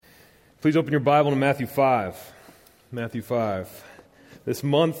Please open your Bible to Matthew 5. Matthew 5. This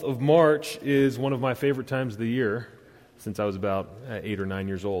month of March is one of my favorite times of the year since I was about 8 or 9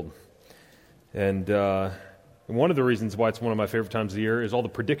 years old. And one of the reasons why it's one of my favorite times of the year is all the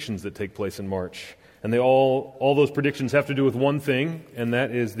predictions that take place in March. And all those predictions have to do with one thing, and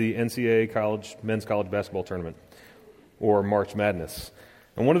that is the NCAA men's college basketball tournament, or March Madness.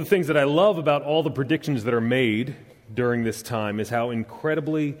 And one of the things that I love about all the predictions that are made during this time is how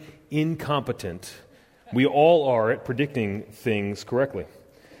incredibly incompetent we all are at predicting things correctly.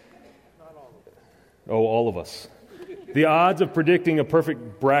 Oh, all of us. The odds of predicting a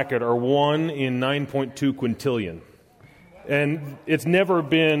perfect bracket are 1 in 9.2 quintillion. And it's never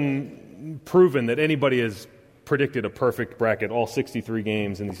been proven that anybody has predicted a perfect bracket, all 63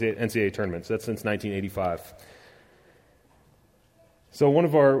 games in the NCAA tournaments. That's since 1985.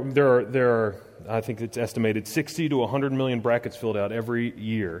 So there are, I think it's estimated, 60 to 100 million brackets filled out every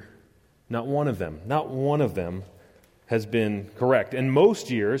year. Not one of them has been correct. And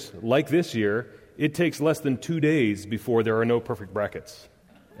most years, like this year, it takes less than 2 days before there are no perfect brackets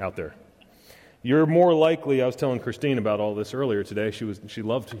out there. You're more likely, I was telling Christine about all this earlier today, she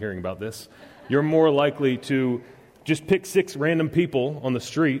loved hearing about this. You're more likely to just pick 6 random people on the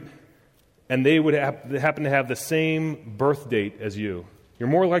street and they would happen to have the same birth date as you. You're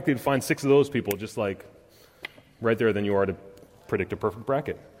more likely to find 6 of those people just like right there than you are to predict a perfect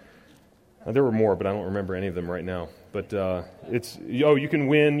bracket. There were more, but I don't remember any of them right now. But you can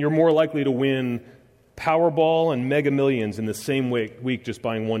win. You're more likely to win Powerball and Mega Millions in the same week just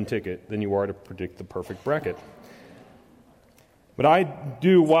buying one ticket than you are to predict the perfect bracket. But I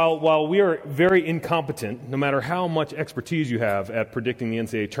do, while we are very incompetent, no matter how much expertise you have at predicting the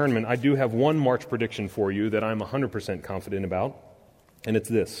NCAA tournament, I do have one March prediction for you that I'm 100% confident about, and it's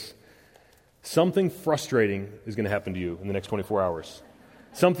this. Something frustrating is going to happen to you in the next 24 hours.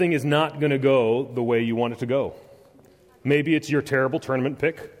 Something is not going to go the way you want it to go. Maybe it's your terrible tournament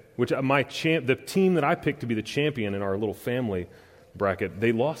pick, which the team that I picked to be the champion in our little family bracket,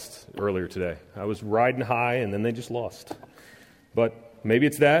 they lost earlier today. I was riding high, and then they just lost. But maybe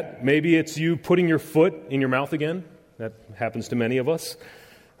it's that. Maybe it's you putting your foot in your mouth again. That happens to many of us.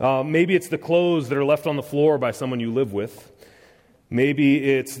 Maybe it's the clothes that are left on the floor by someone you live with. Maybe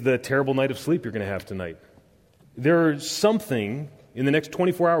it's the terrible night of sleep you're going to have tonight. There's something in the next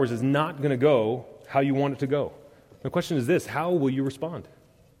 24 hours is not going to go how you want it to go. The question is this: how will you respond?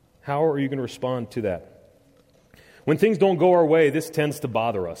 How are you going to respond to that? When things don't go our way, this tends to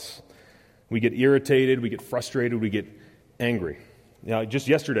bother us. We get irritated, we get frustrated, we get angry. Just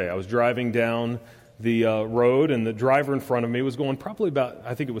yesterday, I was driving down the road, and the driver in front of me was going probably about,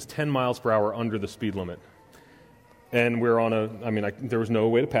 I think it was 10 miles per hour under the speed limit. And we're on there was no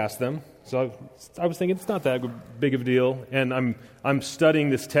way to pass them. So I was thinking, it's not that big of a deal. And I'm studying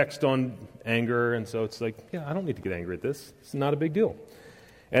this text on anger, and so it's like, yeah, I don't need to get angry at this. It's not a big deal.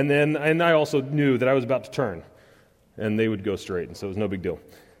 And I also knew that I was about to turn, and they would go straight, and so it was no big deal.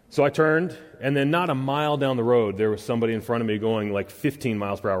 So I turned, and then not a mile down the road, there was somebody in front of me going like 15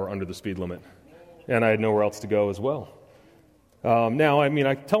 miles per hour under the speed limit. And I had nowhere else to go as well.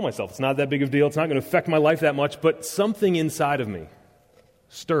 I tell myself, it's not that big of a deal. It's not going to affect my life that much, but something inside of me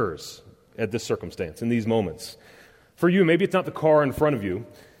stirs at this circumstance, in these moments. For you, maybe it's not the car in front of you.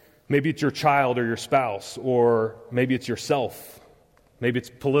 Maybe it's your child or your spouse, or maybe it's yourself. Maybe it's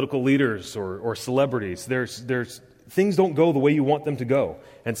political leaders or celebrities. There's things don't go the way you want them to go,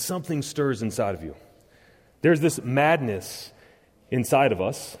 and something stirs inside of you. There's this madness inside of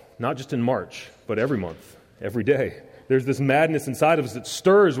us, not just in March, but every month, every day. There's this madness inside of us that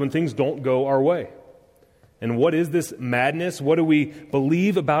stirs when things don't go our way. And what is this madness? What do we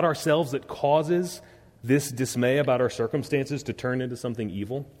believe about ourselves that causes this dismay about our circumstances to turn into something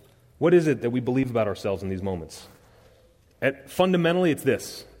evil? What is it that we believe about ourselves in these moments? Fundamentally, it's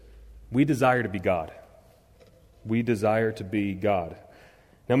this. We desire to be God. We desire to be God.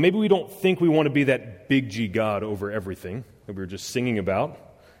 Now, maybe we don't think we want to be that big G God over everything that we were just singing about,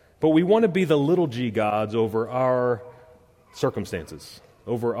 but we want to be the little g gods over our circumstances,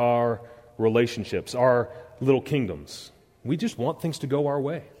 over our relationships, our little kingdoms. We just want things to go our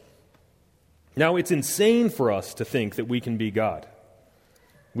way. Now, it's insane for us to think that we can be God.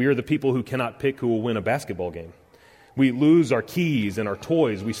 We are the people who cannot pick who will win a basketball game. We lose our keys and our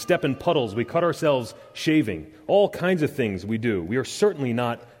toys. We step in puddles. We cut ourselves shaving. All kinds of things we do. We are certainly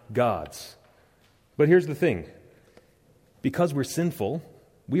not gods. But here's the thing. Because we're sinful,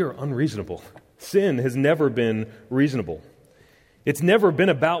 we are unreasonable. Sin has never been reasonable. It's never been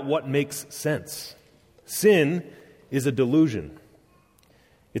about what makes sense. Sin is a delusion.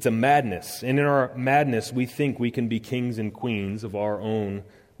 It's a madness. And in our madness, we think we can be kings and queens of our own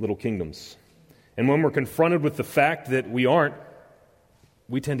little kingdoms. And when we're confronted with the fact that we aren't,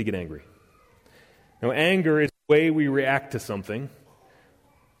 we tend to get angry. Now, anger is the way we react to something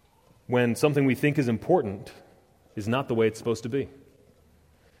when something we think is important is not the way it's supposed to be.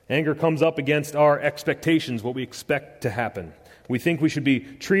 Anger comes up against our expectations, what we expect to happen. We think we should be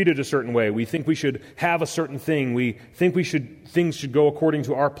treated a certain way. We think we should have a certain thing. We think things should go according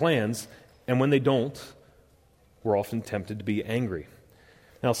to our plans. And when they don't, we're often tempted to be angry.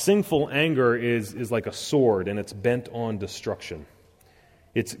 Now, sinful anger is like a sword, and it's bent on destruction.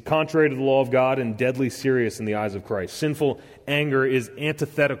 It's contrary to the law of God and deadly serious in the eyes of Christ. Sinful anger is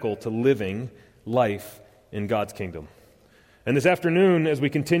antithetical to living life in God's kingdom. And this afternoon, as we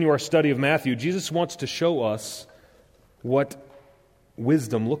continue our study of Matthew, Jesus wants to show us what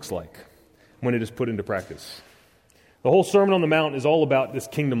wisdom looks like when it is put into practice. The whole Sermon on the Mount is all about this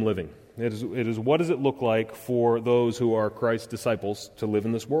kingdom living. It is what does it look like for those who are Christ's disciples to live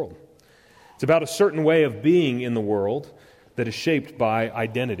in this world. It's about a certain way of being in the world that is shaped by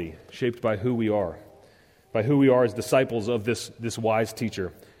identity, shaped by who we are as disciples of this wise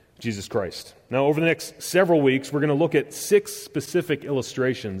teacher, Jesus Christ. Now, over the next several weeks, we're going to look at 6 specific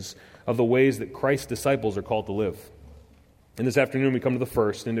illustrations of the ways that Christ's disciples are called to live. And this afternoon, we come to the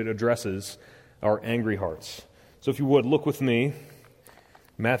first, and it addresses our angry hearts. So if you would, look with me,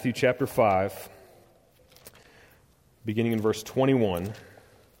 Matthew chapter 5, beginning in verse 21,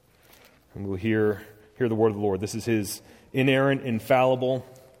 and we'll hear the word of the Lord. This is His inerrant, infallible,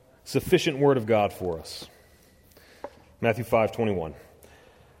 sufficient word of God for us. Matthew 5:21.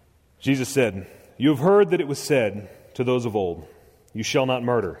 Jesus said, "You have heard that it was said to those of old, 'You shall not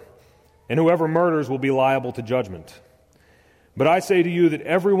murder, and whoever murders will be liable to judgment.' But I say to you that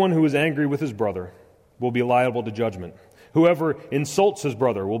everyone who is angry with his brother will be liable to judgment. Whoever insults his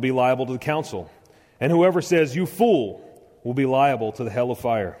brother will be liable to the council, and whoever says, 'You fool,' will be liable to the hell of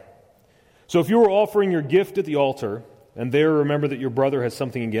fire. So if you are offering your gift at the altar, and there remember that your brother has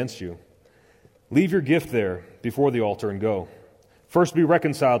something against you, leave your gift there before the altar and go. First be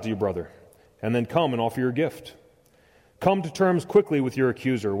reconciled to your brother, and then come and offer your gift. Come to terms quickly with your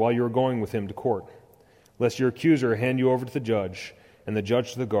accuser while you are going with him to court, lest your accuser hand you over to the judge, and the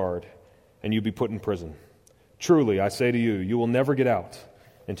judge to the guard, and you be put in prison. Truly, I say to you, you will never get out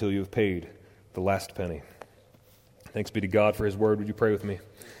until you have paid the last penny." Thanks be to God for His word. Would you pray with me?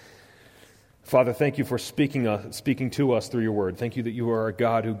 Father, thank you for speaking to us through your word. Thank you that you are a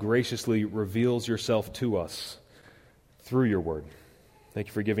God who graciously reveals yourself to us through your word. Thank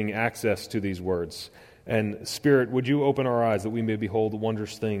you for giving access to these words. And Spirit, would you open our eyes that we may behold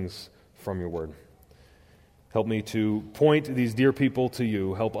wondrous things from your word? Help me to point these dear people to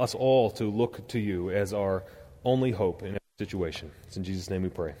you. Help us all to look to you as our only hope in every situation. It's in Jesus' name we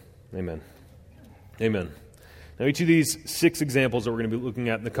pray. Amen. Amen. Now, each of these 6 examples that we're going to be looking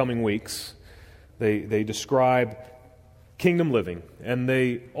at in the coming weeks, they describe kingdom living, and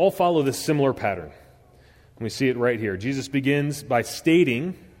they all follow this similar pattern. We see it right here. Jesus begins by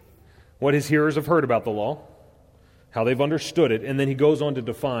stating what his hearers have heard about the law, how they've understood it, and then he goes on to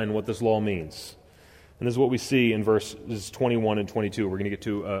define what this law means. And this is what we see in verses 21 and 22. We're going to get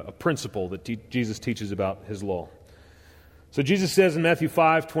to a principle that Jesus teaches about his law. So Jesus says in Matthew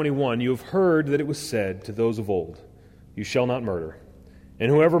 5:21, "You have heard that it was said to those of old, 'You shall not murder, and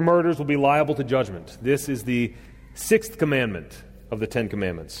whoever murders will be liable to judgment.' This is the 6th commandment of the 10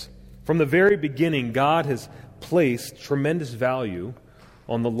 commandments. From the very beginning, God has placed tremendous value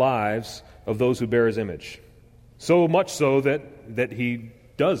on the lives of those who bear His image. So much so that He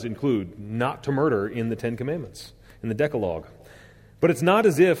does include not to murder in the 10 commandments, in the Decalogue. But it's not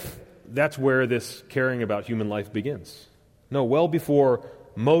as if that's where this caring about human life begins. No, well before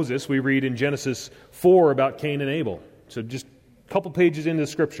Moses, we read in Genesis 4 about Cain and Abel. So just a couple pages into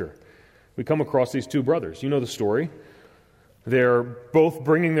Scripture, we come across these 2 brothers. You know the story. They're both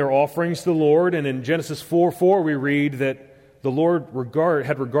bringing their offerings to the Lord, and in Genesis 4:4 we read that the Lord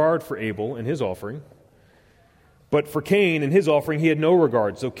had regard for Abel and his offering, but for Cain and his offering he had no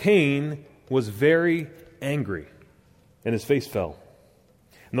regard. So Cain was very angry, and his face fell.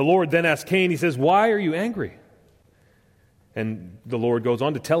 And the Lord then asked Cain, he says, "Why are you angry?" And the Lord goes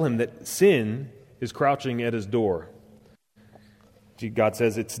on to tell him that sin is crouching at his door. God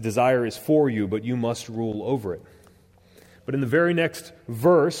says its desire is for you, but you must rule over it. But in the very next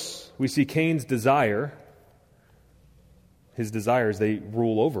verse, we see Cain's desire. His desires, they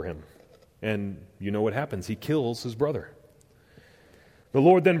rule over him. And you know what happens. He kills his brother. The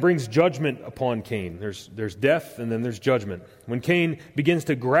Lord then brings judgment upon Cain. There's death and then there's judgment. When Cain begins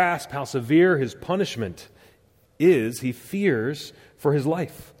to grasp how severe his punishment is, he fears for his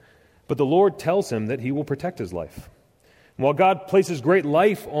life. But the Lord tells him that he will protect his life. While God places great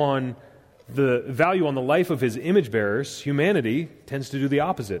value on the life of his image bearers, humanity tends to do the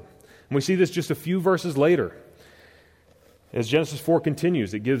opposite. And we see this just a few verses later. As Genesis 4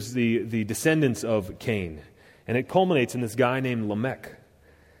 continues, it gives the descendants of Cain. And it culminates in this guy named Lamech.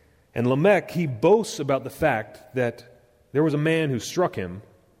 And Lamech, he boasts about the fact that there was a man who struck him,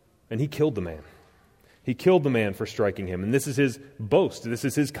 and he killed the man. He killed the man for striking him. And this is his boast. This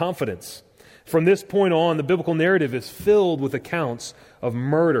is his confidence. From this point on, the biblical narrative is filled with accounts of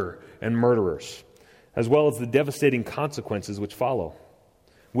murder and murderers, as well as the devastating consequences which follow.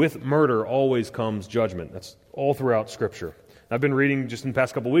 With murder always comes judgment. That's all throughout Scripture. I've been reading just in the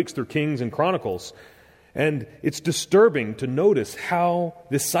past couple of weeks through Kings and Chronicles, and it's disturbing to notice how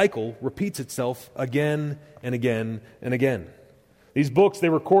this cycle repeats itself again and again and again. These books, they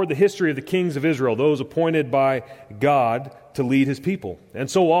record the history of the kings of Israel, those appointed by God to lead his people.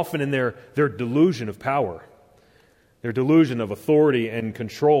 And so often in their delusion of power, their delusion of authority and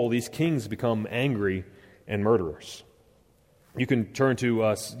control, these kings become angry and murderers. You can turn to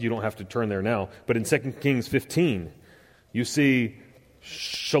us, you don't have to turn there now, but in 2 Kings 15, you see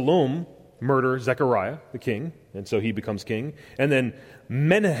Shallum murder Zechariah, the king, and so he becomes king. And then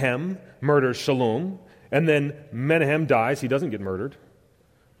Menahem murders Shallum, and then Menahem dies. He doesn't get murdered.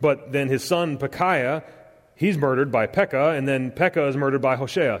 But then his son Pekahiah, he's murdered by Pekah, and then Pekah is murdered by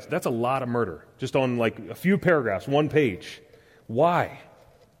Hoshea. That's a lot of murder, just on like a few paragraphs, one page. Why?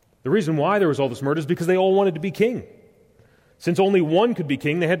 The reason why there was all this murder is because they all wanted to be king. Since only one could be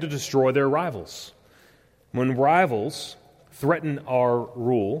king, they had to destroy their rivals. When rivals threaten our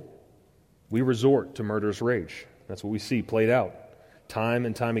rule, we resort to murderous rage. That's what we see played out time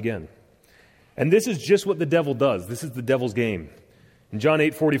and time again. And this is just what the devil does. This is the devil's game. In John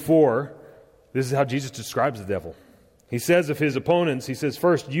 8:44, this is how Jesus describes the devil. He says of his opponents, he says,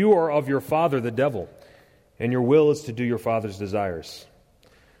 "First, you are of your father, the devil, and your will is to do your father's desires."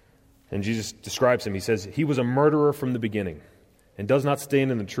 And Jesus describes him. He says, "He was a murderer from the beginning and does not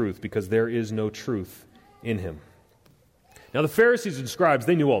stand in the truth because there is no truth in him." Now the Pharisees and scribes,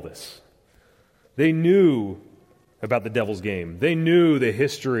 they knew all this. They knew about the devil's game. They knew the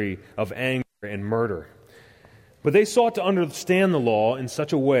history of anger and murder. But they sought to understand the law in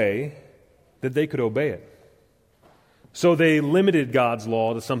such a way that they could obey it. So they limited God's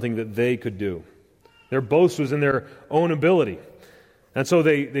law to something that they could do. Their boast was in their own ability. And so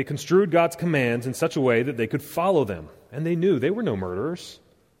they construed God's commands in such a way that they could follow them. And they knew they were no murderers.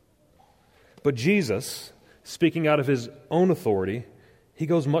 But Jesus, speaking out of his own authority, he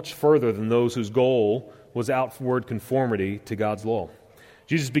goes much further than those whose goal was outward conformity to God's law.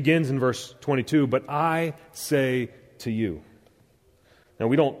 Jesus begins in verse 22, "But I say to you." Now,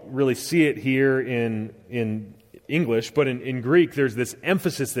 we don't really see it here in English, but in Greek, there's this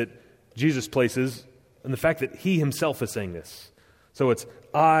emphasis that Jesus places on the fact that he himself is saying this. So it's,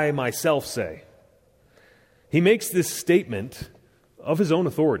 "I myself say." He makes this statement of his own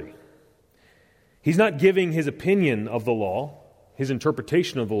authority. He's not giving his opinion of the law, his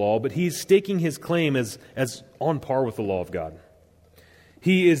interpretation of the law, but he's staking his claim as on par with the law of God.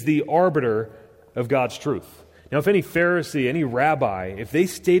 He is the arbiter of God's truth. Now, if any Pharisee, any rabbi, if they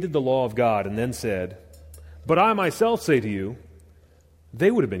stated the law of God and then said, "But I myself say to you," they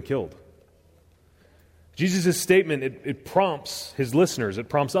would have been killed. Jesus' statement, it prompts his listeners, it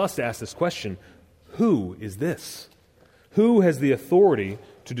prompts us to ask this question: who is this? Who has the authority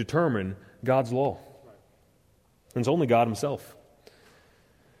to determine God's law? And it's only God himself.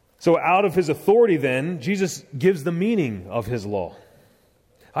 So out of his authority then, Jesus gives the meaning of his law.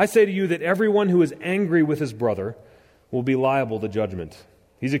 "I say to you that everyone who is angry with his brother will be liable to judgment."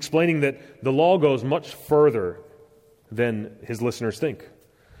 He's explaining that the law goes much further than his listeners think.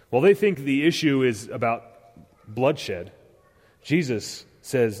 While they think the issue is about bloodshed, Jesus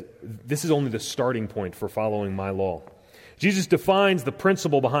says this is only the starting point for following my law. Jesus defines the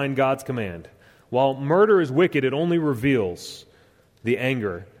principle behind God's command. While murder is wicked, it only reveals the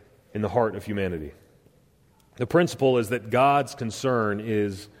anger in the heart of humanity. The principle is that God's concern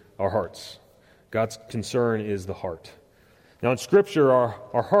is our hearts. God's concern is the heart. Now in Scripture,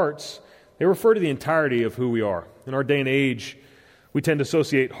 our hearts, they refer to the entirety of who we are. In our day and age, we tend to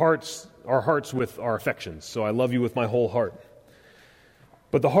associate our hearts with our affections. So I love you with my whole heart.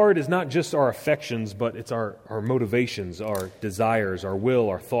 But the heart is not just our affections, but it's our motivations, our desires, our will,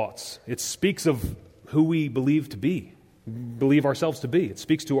 our thoughts. It speaks of who we believe ourselves to be. It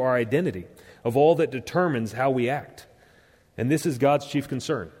speaks to our identity, of all that determines how we act. And this is God's chief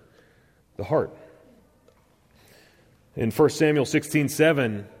concern, the heart. In 1 Samuel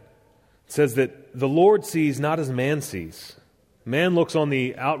 16:7, it says that the Lord sees not as man sees. Man looks on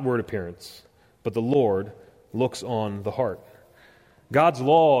the outward appearance, but the Lord looks on the heart. God's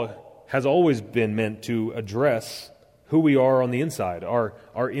law has always been meant to address who we are on the inside,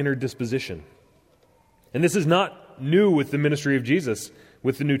 our inner disposition. And this is not new with the ministry of Jesus,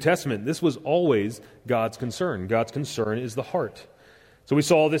 with the New Testament. This was always God's concern. God's concern is the heart. So we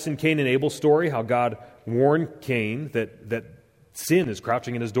saw this in Cain and Abel's story, how God warned Cain that sin is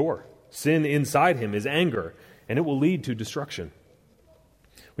crouching at his door. Sin inside him is anger, and it will lead to destruction.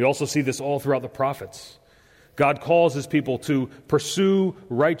 We also see this all throughout the prophets. God calls his people to pursue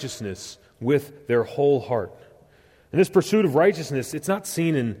righteousness with their whole heart. And this pursuit of righteousness, it's not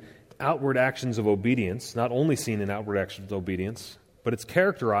seen in outward actions of obedience, not only seen in outward actions of obedience, but it's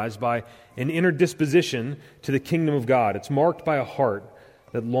characterized by an inner disposition to the kingdom of God. It's marked by a heart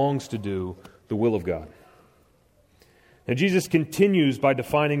that longs to do the will of God. Now, Jesus continues by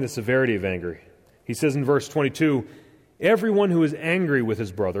defining the severity of anger. He says in verse 22, "Everyone who is angry with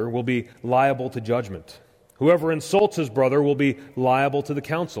his brother will be liable to judgment. Whoever insults his brother will be liable to the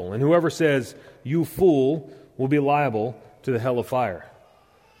council, and whoever says, 'You fool,' will be liable to the hell of fire."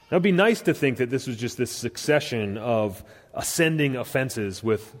 Now, it would be nice to think that this was just this succession of ascending offenses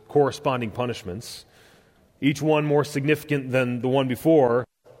with corresponding punishments, each one more significant than the one before,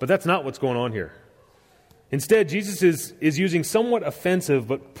 but that's not what's going on here. Instead, Jesus is using somewhat offensive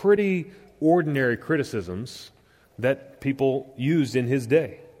but pretty ordinary criticisms that people used in his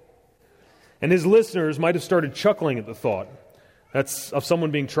day. And his listeners might have started chuckling at the thought that's of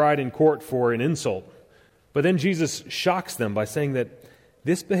someone being tried in court for an insult. But then Jesus shocks them by saying that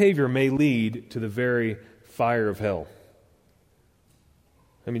this behavior may lead to the very fire of hell.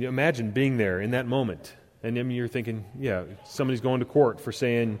 I mean, imagine being there in that moment. And I mean, you're thinking, yeah, somebody's going to court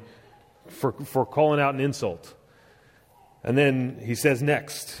for calling out an insult. And then he says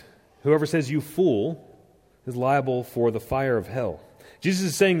next, whoever says, "You fool," is liable for the fire of hell. Jesus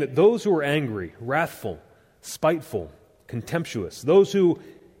is saying that those who are angry, wrathful, spiteful, contemptuous, those who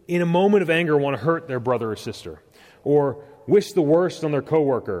in a moment of anger want to hurt their brother or sister, or wish the worst on their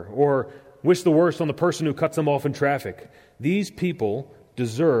coworker, or wish the worst on the person who cuts them off in traffic, these people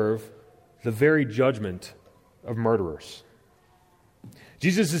deserve the very judgment of murderers.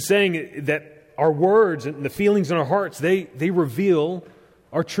 Jesus is saying that our words and the feelings in our hearts, they reveal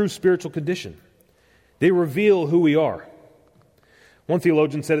our true spiritual condition. They reveal who we are. One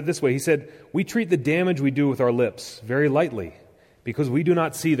theologian said it this way. He said, "We treat the damage we do with our lips very lightly because we do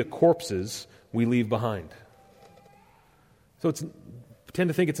not see the corpses we leave behind." So tend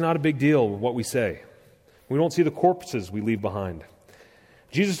to think it's not a big deal what we say. We don't see the corpses we leave behind.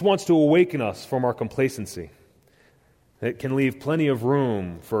 Jesus wants to awaken us from our complacency. It can leave plenty of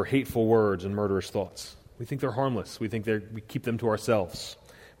room for hateful words and murderous thoughts. We think they're harmless. We think we keep them to ourselves.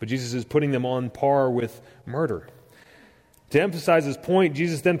 But Jesus is putting them on par with murder. To emphasize his point,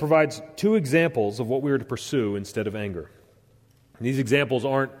 Jesus then provides two examples of what we are to pursue instead of anger. And these examples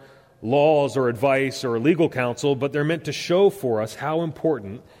aren't laws or advice or legal counsel, but they're meant to show for us how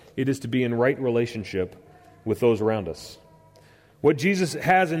important it is to be in right relationship with those around us. What Jesus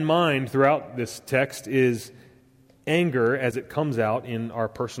has in mind throughout this text is anger as it comes out in our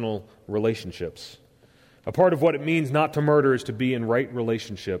personal relationships. A part of what it means not to murder is to be in right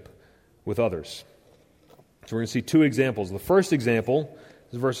relationship with others. So we're going to see two examples. The first example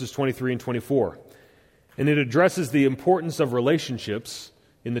is verses 23 and 24. And it addresses the importance of relationships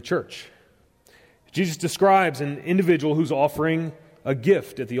in the church. Jesus describes an individual who's offering a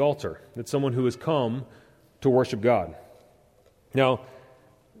gift at the altar. It's someone who has come to worship God. Now,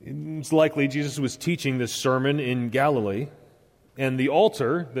 it's likely Jesus was teaching this sermon in Galilee, and the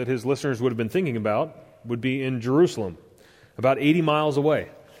altar that his listeners would have been thinking about would be in Jerusalem, about 80 miles away.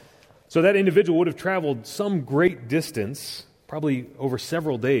 So that individual would have traveled some great distance, probably over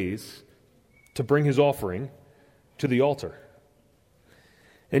several days, to bring his offering to the altar.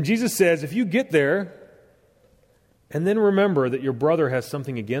 And Jesus says, if you get there and then remember that your brother has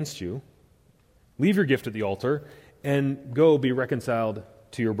something against you, leave your gift at the altar and go be reconciled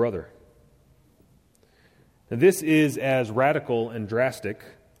to your brother. Now, this is as radical and drastic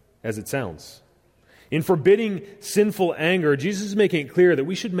as it sounds. In forbidding sinful anger, Jesus is making it clear that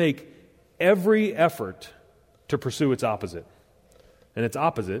we should make every effort to pursue its opposite. And its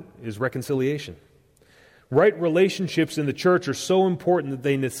opposite is reconciliation. Right relationships in the church are so important that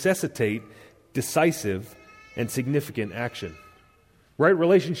they necessitate decisive and significant action. Right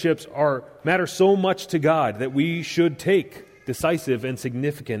relationships matter so much to God that we should take decisive and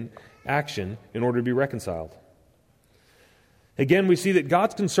significant action in order to be reconciled. Again, we see that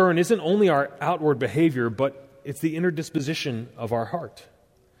God's concern isn't only our outward behavior, but it's the inner disposition of our heart.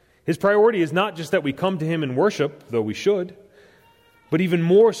 His priority is not just that we come to Him and worship, though we should, but even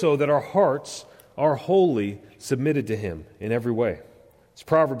more so that our hearts are wholly submitted to Him in every way. As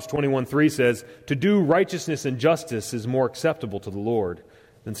Proverbs 21:3 says, "To do righteousness and justice is more acceptable to the Lord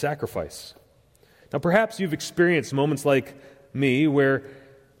than sacrifice." Now perhaps you've experienced moments like me where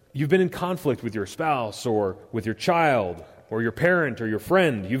you've been in conflict with your spouse or with your child or your parent or your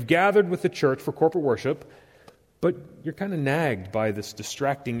friend. You've gathered with the church for corporate worship, but you're kind of nagged by this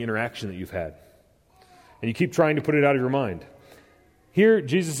distracting interaction that you've had. And you keep trying to put it out of your mind. Here,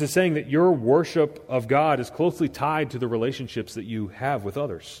 Jesus is saying that your worship of God is closely tied to the relationships that you have with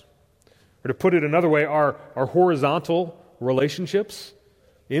others. Or to put it another way, our horizontal relationships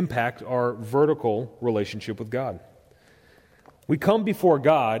impact our vertical relationship with God. We come before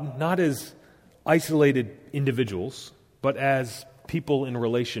God not as isolated individuals, but as people in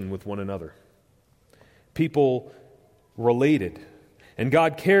relation with one another. People related. And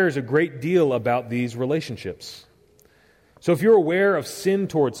God cares a great deal about these relationships. So if you're aware of sin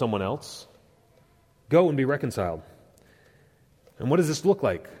towards someone else, go and be reconciled. And what does this look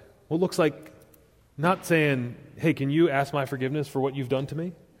like? Well, it looks like not saying, "Hey, can you ask my forgiveness for what you've done to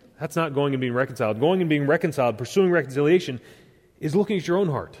me?" That's not going and being reconciled. Going and being reconciled, pursuing reconciliation, is looking at your own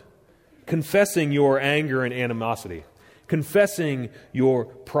heart, confessing your anger and animosity, confessing your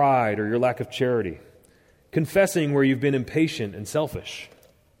pride or your lack of charity, confessing where you've been impatient and selfish,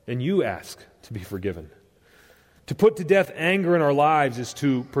 and you ask to be forgiven. To put to death anger in our lives is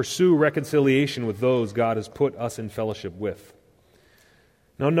to pursue reconciliation with those God has put us in fellowship with.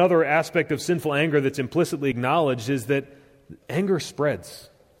 Now, another aspect of sinful anger that's implicitly acknowledged is that anger spreads.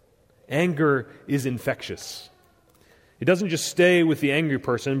 Anger is infectious. It doesn't just stay with the angry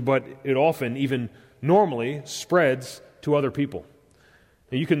person, but it often, even normally, spreads to other people.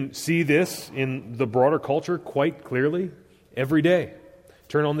 And you can see this in the broader culture quite clearly every day.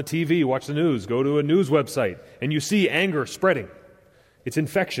 Turn on the TV, watch the news, go to a news website, and you see anger spreading. It's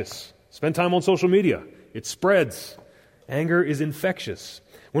infectious. Spend time on social media. It spreads. Anger is infectious.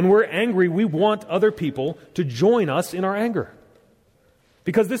 When we're angry, we want other people to join us in our anger.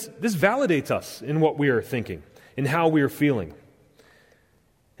 Because this validates us in what we are thinking, in how we are feeling.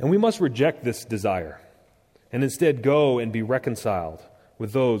 And we must reject this desire and instead go and be reconciled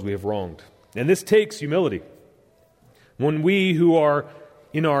with those we have wronged. And this takes humility. When we who are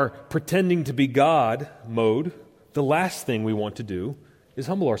in our pretending to be God mode, the last thing we want to do is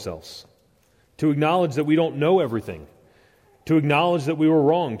humble ourselves, to acknowledge that we don't know everything, to acknowledge that we were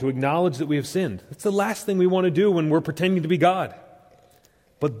wrong, to acknowledge that we have sinned. That's the last thing we want to do when we're pretending to be God.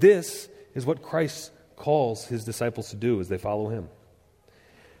 But this is what Christ calls His disciples to do as they follow Him.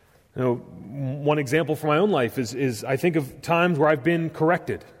 You know, one example from my own life is I think of times where I've been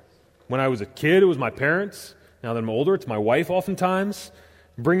corrected. When I was a kid, it was my parents. Now that I'm older, it's my wife oftentimes,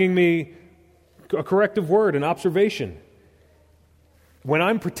 bringing me a corrective word, an observation. When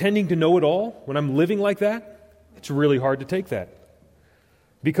I'm pretending to know it all, when I'm living like that, it's really hard to take that.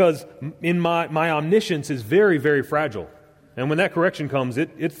 Because in my omniscience is very, very fragile. And when that correction comes,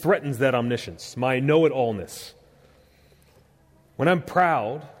 it threatens that omniscience, my know-it-allness. When I'm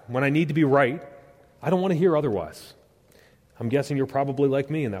proud, when I need to be right, I don't want to hear otherwise. I'm guessing you're probably like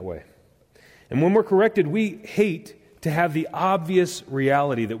me in that way. And when we're corrected, we hate to have the obvious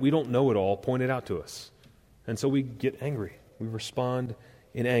reality that we don't know it all pointed out to us. And so we get angry. We respond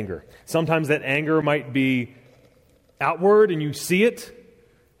in anger. Sometimes that anger might be outward and you see it.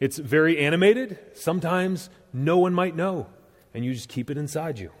 It's very animated. Sometimes no one might know and you just keep it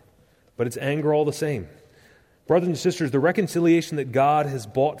inside you. But it's anger all the same. Brothers and sisters, the reconciliation that God has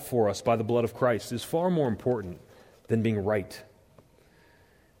bought for us by the blood of Christ is far more important than being right.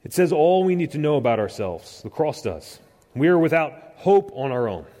 It says all we need to know about ourselves. The cross does. We are without hope on our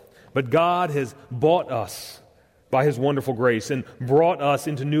own. But God has bought us by His wonderful grace and brought us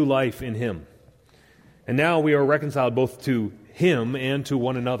into new life in Him. And now we are reconciled both to Him and to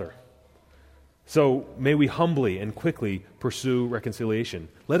one another. So may we humbly and quickly pursue reconciliation.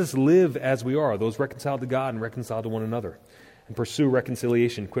 Let us live as we are, those reconciled to God and reconciled to one another, and pursue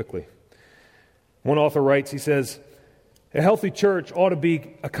reconciliation quickly. One author writes, he says, a healthy church ought to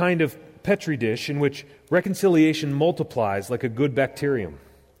be a kind of petri dish in which reconciliation multiplies like a good bacterium.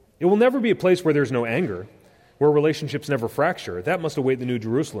 It will never be a place where there's no anger, where relationships never fracture. That must await the New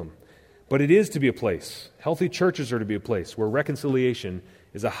Jerusalem. But it is to be a place. Healthy churches are to be a place where reconciliation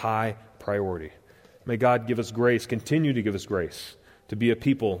is a high priority. May God give us grace, continue to give us grace, to be a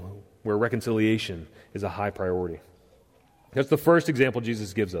people where reconciliation is a high priority. That's the first example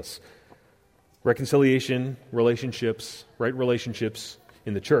Jesus gives us. Reconciliation, relationships, right relationships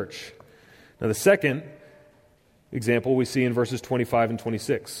in the church. Now the second example we see in verses 25 and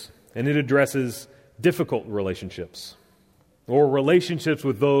 26, and it addresses difficult relationships, or relationships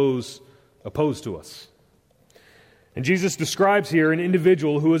with those opposed to us. And Jesus describes here an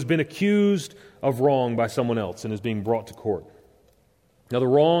individual who has been accused of wrong by someone else and is being brought to court. Now, the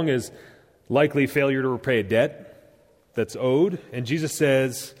wrong is likely failure to repay a debt that's owed, and Jesus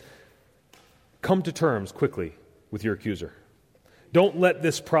says, come to terms quickly with your accuser. Don't let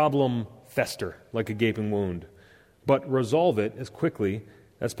this problem fester like a gaping wound, but resolve it as quickly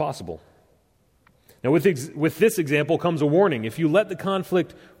as possible. Now, with this example comes a warning. If you let the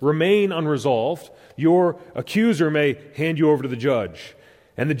conflict remain unresolved, your accuser may hand you over to the judge,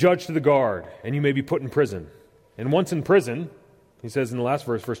 and the judge to the guard, and you may be put in prison. And once in prison, he says in the last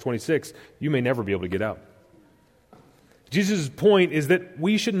verse, verse 26, you may never be able to get out. Jesus' point is that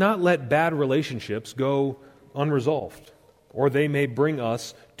we should not let bad relationships go unresolved, or they may bring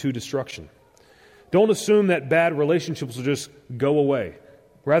us to destruction. Don't assume that bad relationships will just go away.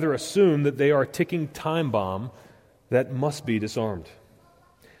 Rather, assume that they are a ticking time bomb that must be disarmed.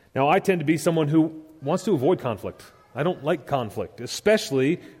 Now, I tend to be someone who wants to avoid conflict. I don't like conflict,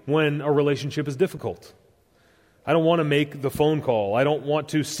 especially when a relationship is difficult. I don't want to make the phone call. I don't want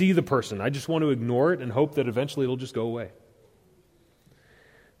to see the person. I just want to ignore it and hope that eventually it'll just go away.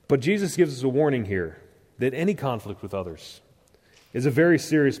 But Jesus gives us a warning here that any conflict with others is a very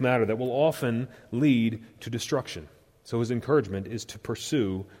serious matter that will often lead to destruction. So his encouragement is to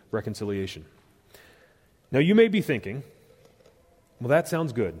pursue reconciliation. Now, you may be thinking, well, that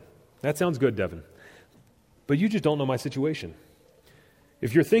sounds good. That sounds good, Devon. But you just don't know my situation.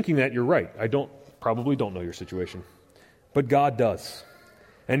 If you're thinking that, you're right. I probably don't know your situation. But God does.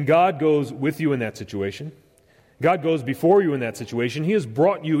 And God goes with you in that situation. God goes before you in that situation. He has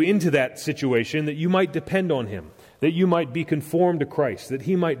brought you into that situation that you might depend on Him, that you might be conformed to Christ, that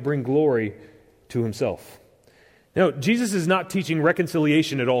He might bring glory to Himself. Now, Jesus is not teaching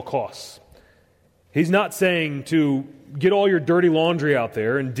reconciliation at all costs. He's not saying to get all your dirty laundry out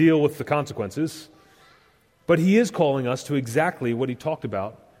there and deal with the consequences. But He is calling us to exactly what He talked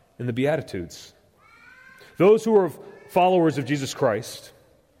about in the Beatitudes. Those who are followers of Jesus Christ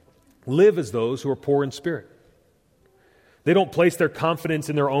live as those who are poor in spirit. They don't place their confidence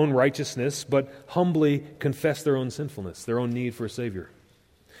in their own righteousness, but humbly confess their own sinfulness, their own need for a Savior.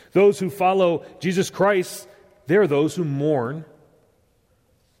 Those who follow Jesus Christ, they're those who mourn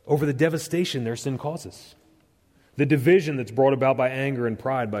over the devastation their sin causes, the division that's brought about by anger and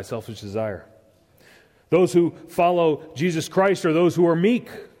pride, by selfish desire. Those who follow Jesus Christ are those who are meek.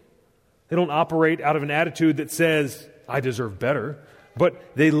 They don't operate out of an attitude that says, I deserve better,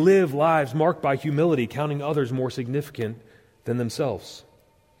 but they live lives marked by humility, counting others more significant than themselves.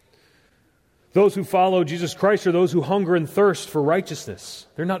 Those who follow Jesus Christ are those who hunger and thirst for righteousness.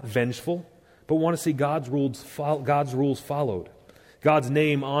 They're not vengeful, but want to see God's rules followed, God's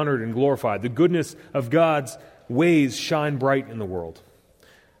name honored and glorified, the goodness of God's ways shine bright in the world.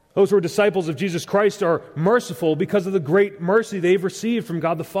 Those who are disciples of Jesus Christ are merciful because of the great mercy they've received from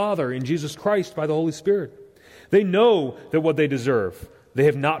God the Father in Jesus Christ by the Holy Spirit. They know that what they deserve, they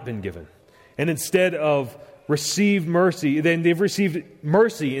have not been given. And instead of received mercy, then they've received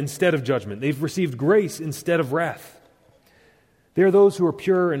mercy instead of judgment. They've received grace instead of wrath. They are those who are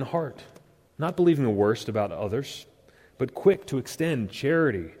pure in heart, not believing the worst about others, but quick to extend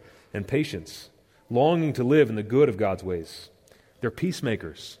charity and patience, longing to live in the good of God's ways. They're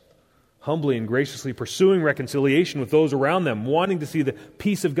peacemakers, humbly and graciously pursuing reconciliation with those around them, wanting to see the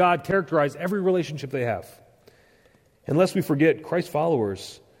peace of God characterize every relationship they have. And lest we forget, Christ's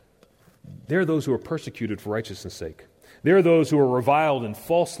followers, they're those who are persecuted for righteousness' sake. They're those who are reviled and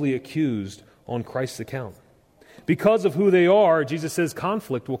falsely accused on Christ's account. Because of who they are, Jesus says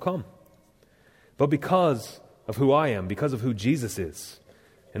conflict will come. But because of who I am, because of who Jesus is,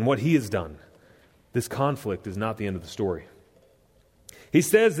 and what He has done, this conflict is not the end of the story. He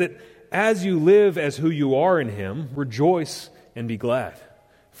says that as you live as who you are in Him, rejoice and be glad,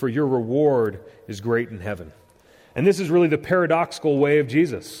 for your reward is great in heaven. And this is really the paradoxical way of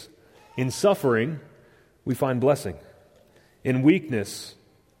Jesus. In suffering, we find blessing. In weakness,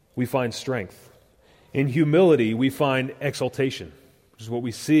 we find strength. In humility, we find exaltation, which is what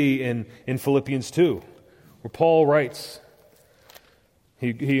we see in Philippians 2, where Paul writes,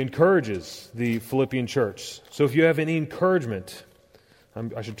 he encourages the Philippian church. So if you have any encouragement,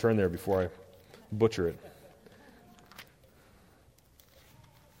 I should turn there before I butcher it.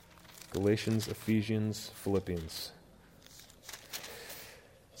 Galatians, Ephesians, Philippians.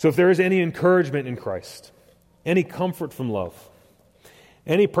 So if there is any encouragement in Christ, any comfort from love,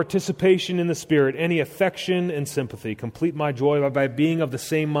 any participation in the Spirit, any affection and sympathy, complete my joy by being of the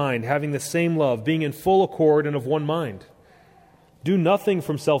same mind, having the same love, being in full accord and of one mind. Do nothing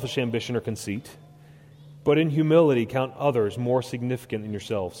from selfish ambition or conceit, but in humility count others more significant than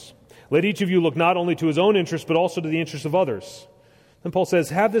yourselves. Let each of you look not only to his own interest, but also to the interests of others. Then Paul says,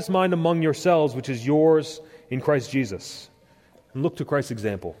 have this mind among yourselves, which is yours in Christ Jesus. And look to Christ's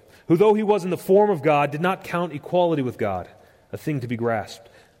example, who though he was in the form of God, did not count equality with God a thing to be grasped,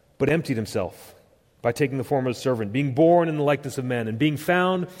 but emptied himself by taking the form of a servant, being born in the likeness of men, and being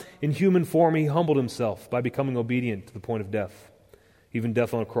found in human form, he humbled himself by becoming obedient to the point of death, even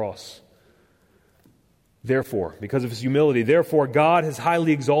death on a cross. Therefore, because of his humility, God has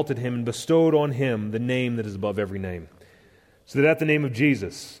highly exalted him and bestowed on him the name that is above every name, so that at the name of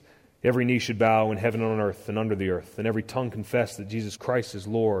Jesus, every knee should bow in heaven and on earth and under the earth, and every tongue confess that Jesus Christ is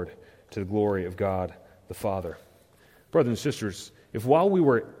Lord, to the glory of God the Father. Brothers and sisters, if while we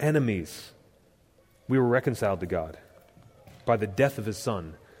were enemies, we were reconciled to God by the death of his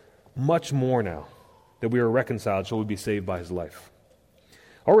Son, much more now that we are reconciled shall we be saved by his life.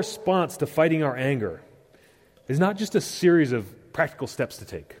 Our response to fighting our anger is not just a series of practical steps to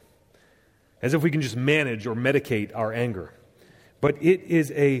take, as if we can just manage or medicate our anger, but it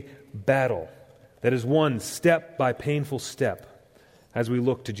is a battle that is won step by painful step as we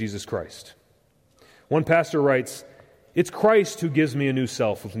look to Jesus Christ. One pastor writes, "It's Christ who gives me a new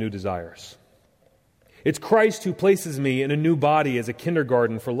self with new desires. It's Christ who places me in a new body as a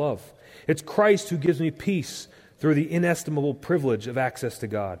kindergarten for love. It's Christ who gives me peace through the inestimable privilege of access to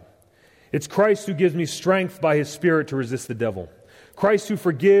God. It's Christ who gives me strength by his Spirit to resist the devil. Christ who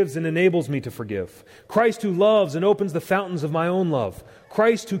forgives and enables me to forgive. Christ who loves and opens the fountains of my own love.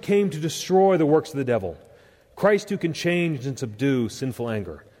 Christ who came to destroy the works of the devil. Christ who can change and subdue sinful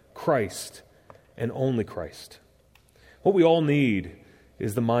anger. Christ and only Christ." What we all need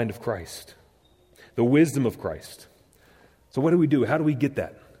is the mind of Christ, the wisdom of Christ. So what do? How do we get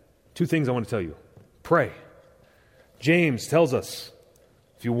that? Two things I want to tell you. Pray. James tells us,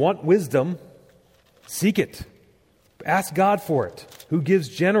 if you want wisdom, seek it. Ask God for it, who gives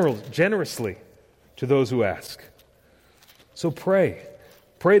generously to those who ask. So pray.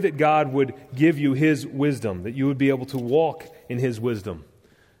 Pray that God would give you his wisdom, that you would be able to walk in his wisdom.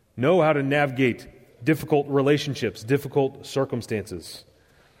 Know how to navigate difficult relationships, difficult circumstances.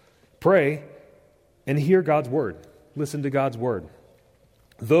 Pray and hear God's word. Listen to God's word.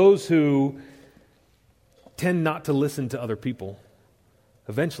 Those who tend not to listen to other people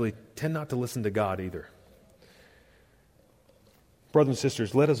eventually tend not to listen to God either. Brothers and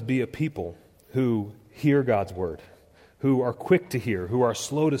sisters, let us be a people who hear God's word, who are quick to hear, who are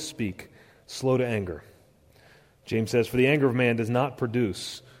slow to speak, slow to anger. James says, "For the anger of man does not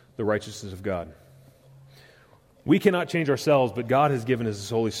produce the righteousness of God." We cannot change ourselves, but God has given us his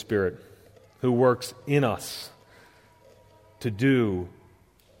Holy Spirit, who works in us to do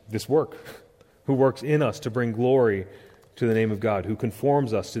this work, who works in us to bring glory to the name of God, who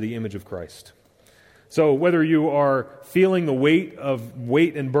conforms us to the image of Christ. So whether you are feeling the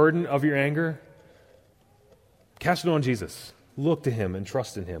weight and burden of your anger, cast it on Jesus. Look to him and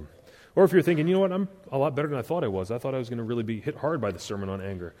trust in him. Or if you're thinking, you know what, I'm a lot better than I thought I was. I thought I was going to really be hit hard by the sermon on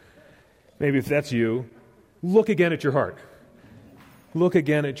anger. Maybe if that's you, look again at your heart. Look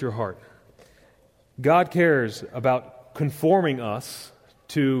again at your heart. God cares about conforming us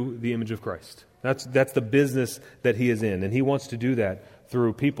to the image of Christ. That's the business that he is in, and he wants to do that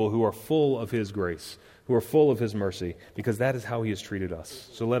through people who are full of his grace, who are full of his mercy, because that is how he has treated us.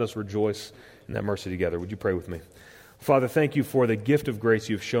 So let us rejoice in that mercy together. Would you pray with me? Father, thank you for the gift of grace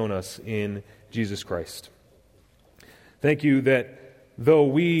you've shown us in Jesus Christ. Thank you that though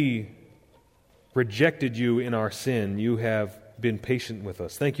we rejected you in our sin, you have been patient with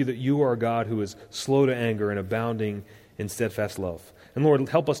us. Thank you that you are a God who is slow to anger and abounding in steadfast love. And Lord,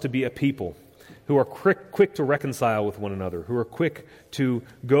 help us to be a people who are quick to reconcile with one another, who are quick to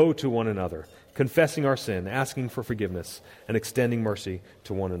go to one another, confessing our sin, asking for forgiveness, and extending mercy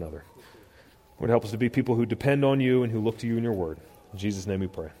to one another. Lord, help us to be people who depend on you and who look to you in your word. In Jesus' name we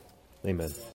pray. Amen.